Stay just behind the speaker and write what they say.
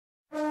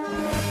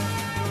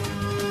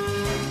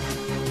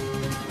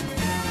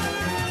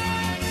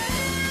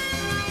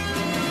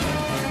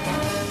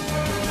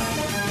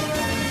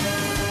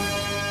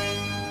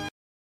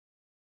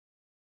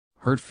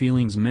hurt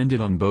feelings mended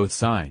on both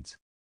sides.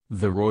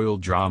 The royal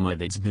drama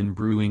that's been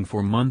brewing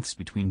for months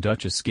between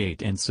Duchess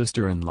Kate and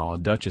sister-in-law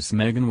Duchess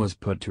Meghan was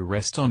put to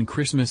rest on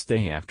Christmas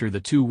Day after the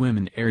two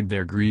women aired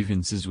their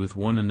grievances with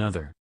one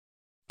another.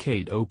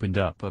 Kate opened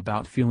up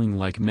about feeling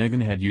like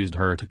Meghan had used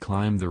her to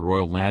climb the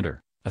royal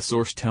ladder, a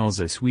source tells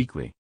Us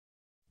Weekly.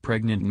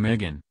 Pregnant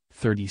Meghan,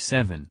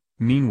 37,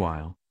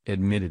 meanwhile,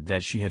 admitted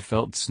that she had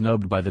felt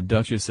snubbed by the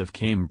Duchess of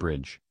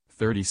Cambridge,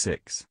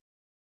 36.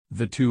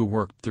 The two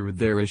worked through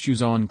their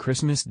issues on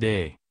Christmas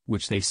Day,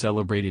 which they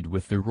celebrated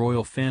with the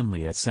royal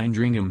family at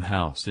Sandringham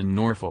House in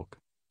Norfolk,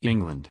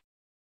 England.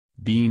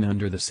 Being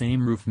under the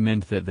same roof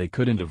meant that they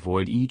couldn't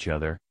avoid each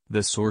other,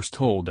 the source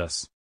told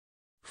us.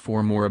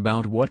 For more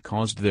about what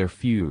caused their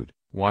feud,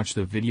 watch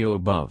the video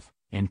above,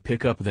 and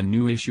pick up the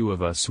new issue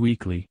of Us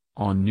Weekly,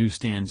 on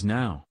newsstands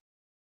now.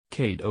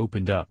 Kate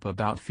opened up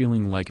about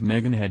feeling like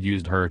Meghan had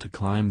used her to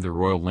climb the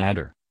royal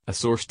ladder, a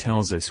source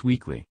tells Us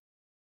Weekly.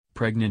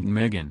 Pregnant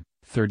Meghan,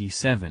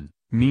 37,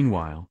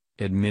 meanwhile,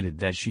 admitted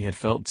that she had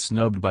felt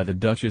snubbed by the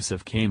Duchess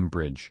of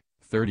Cambridge,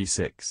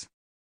 36.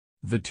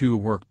 The two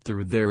worked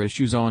through their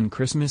issues on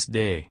Christmas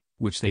Day,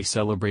 which they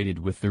celebrated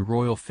with the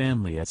royal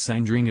family at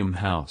Sandringham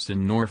House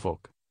in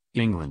Norfolk,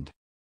 England.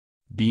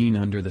 Being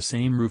under the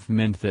same roof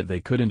meant that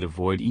they couldn't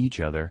avoid each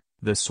other,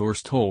 the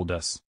source told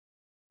us.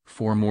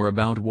 For more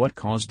about what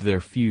caused their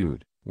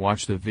feud,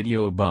 watch the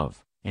video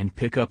above, and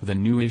pick up the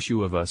new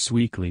issue of Us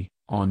Weekly,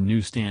 on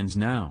newsstands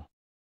now.